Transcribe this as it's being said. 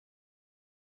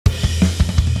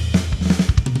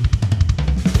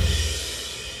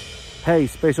Hey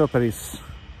Space Operas!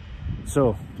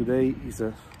 So today is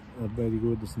a very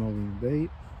good snowing day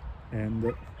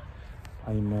and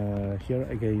I'm here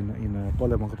again in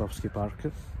Pole Mokotowski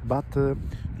Park, but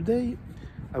today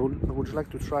I would like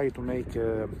to try to make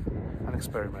an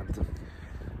experiment.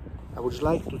 I would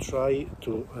like to try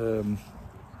to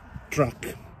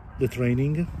track the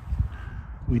training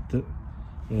with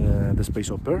the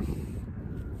Space Opera.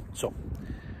 So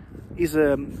it's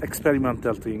an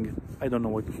experimental thing. I don't know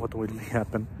what will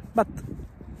happen, but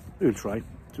we'll try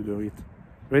to do it.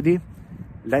 Ready?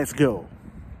 Let's go!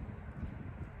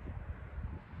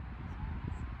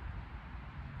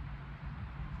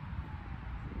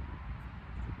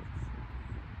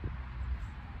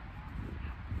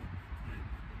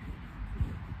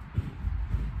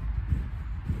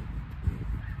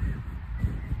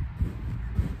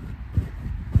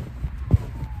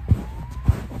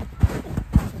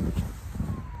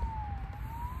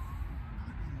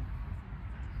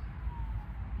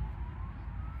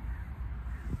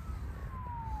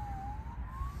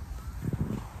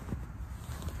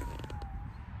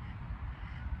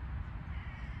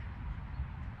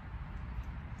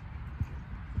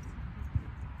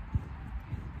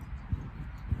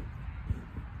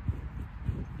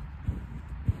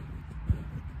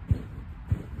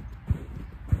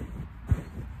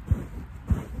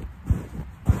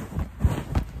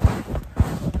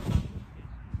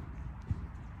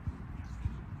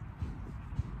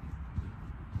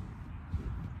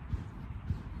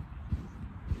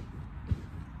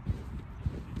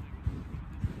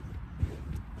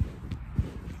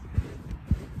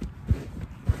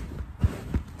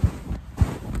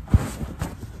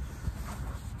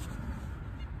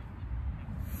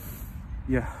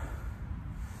 Yeah.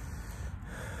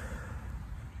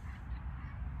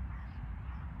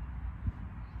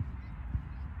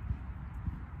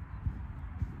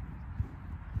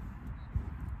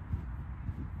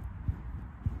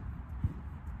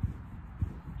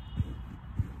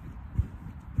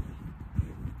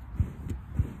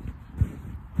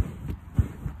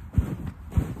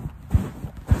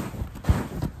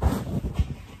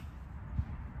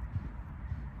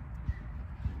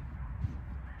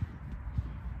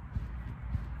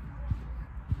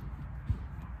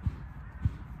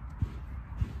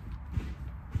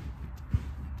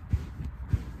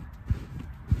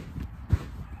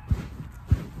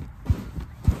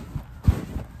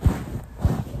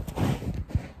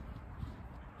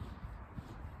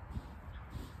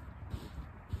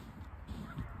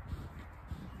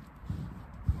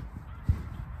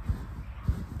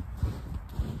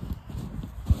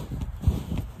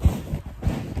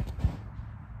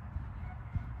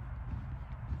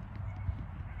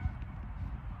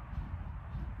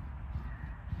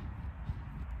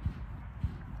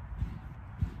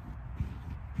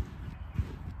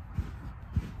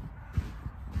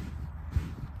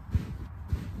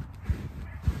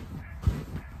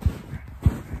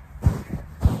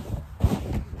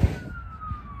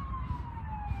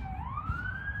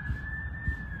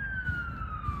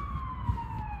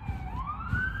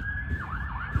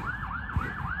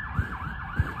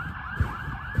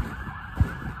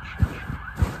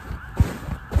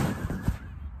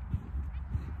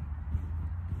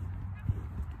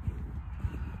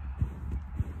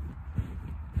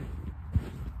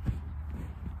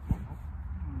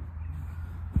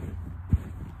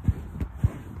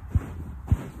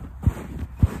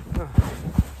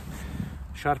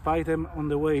 Sharp item on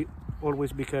the way,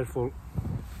 always be careful.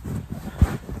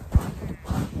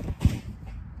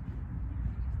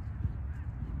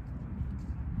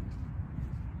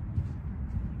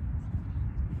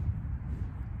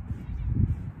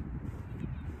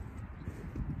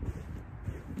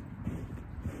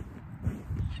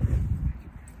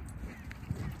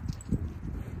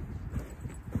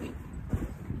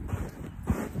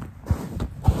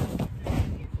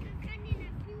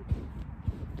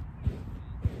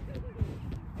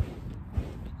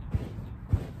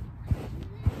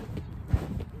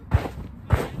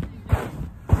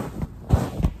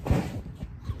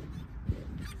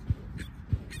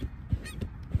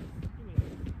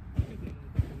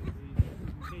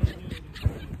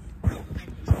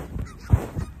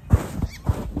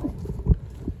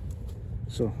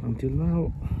 So until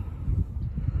now,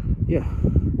 yeah,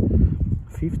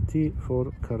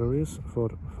 54 calories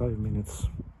for 5 minutes.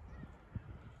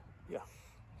 Yeah,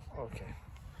 okay,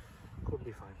 could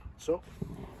be fine. So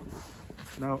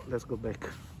now let's go back.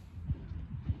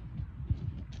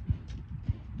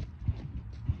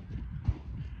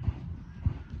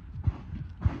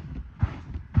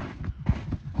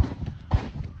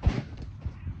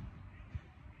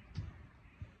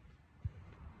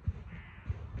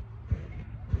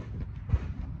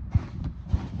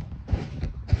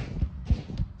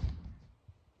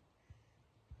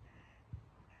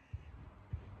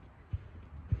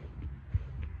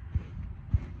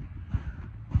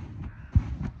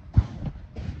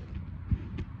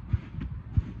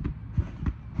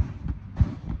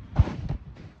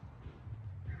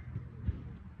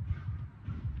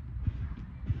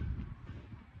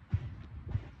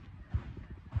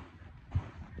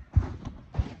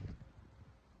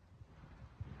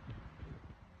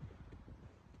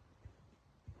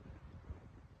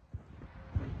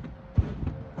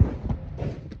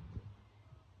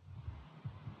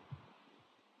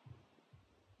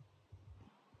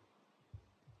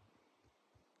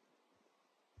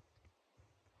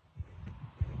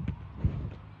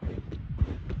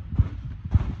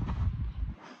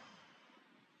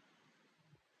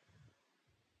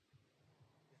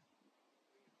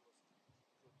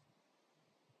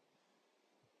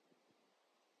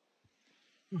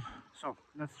 So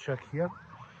let's check here.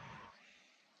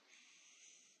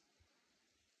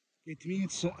 8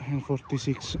 minutes and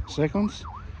 46 seconds,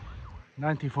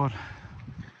 94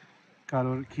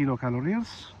 kilocalories,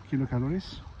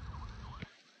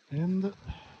 and the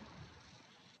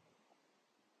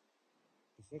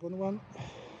second one,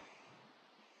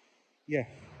 yeah,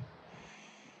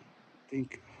 I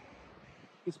think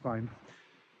it's fine.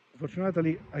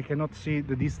 Unfortunately, I cannot see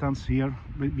the distance here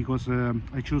because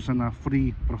I choose a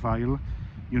free profile.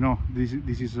 You know, this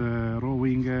is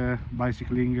rowing,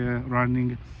 bicycling,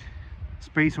 running.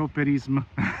 Space operism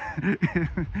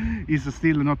is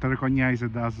still not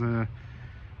recognized as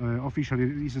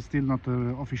officially is still not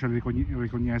officially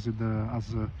recognized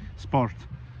as sport.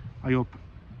 I hope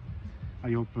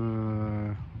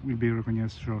will be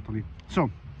recognized shortly.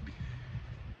 So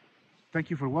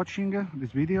thank you for watching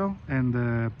this video,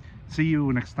 and see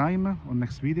you next time on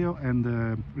next video. And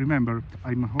remember,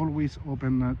 I'm always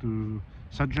open to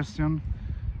suggestion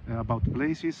about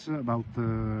places, about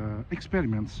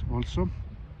experiments also.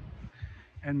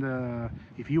 And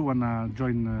if you wanna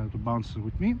join to bounce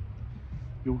with me,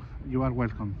 you are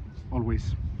welcome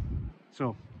always.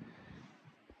 So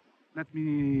let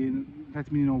me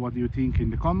know what you think in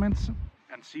the comments,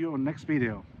 and see you on next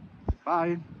video.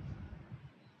 Bye.